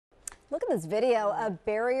Look at this video. A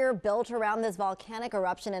barrier built around this volcanic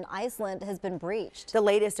eruption in Iceland has been breached. The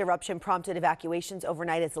latest eruption prompted evacuations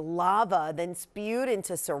overnight as lava then spewed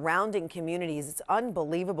into surrounding communities. It's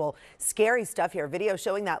unbelievable. Scary stuff here. Video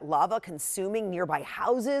showing that lava consuming nearby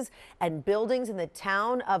houses and buildings in the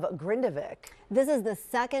town of Grindavik. This is the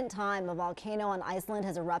second time a volcano on Iceland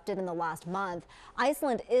has erupted in the last month.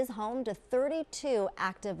 Iceland is home to 32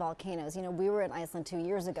 active volcanoes. You know, we were in Iceland 2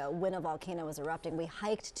 years ago when a volcano was erupting. We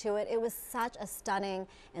hiked to it. It was such a stunning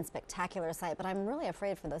and spectacular sight, but I'm really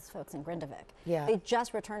afraid for those folks in Grindavik. Yeah. They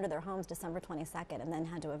just returned to their homes December 22nd and then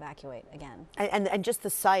had to evacuate again. And just the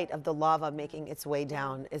sight of the lava making its way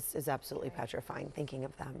down is absolutely petrifying, thinking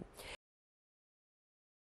of them.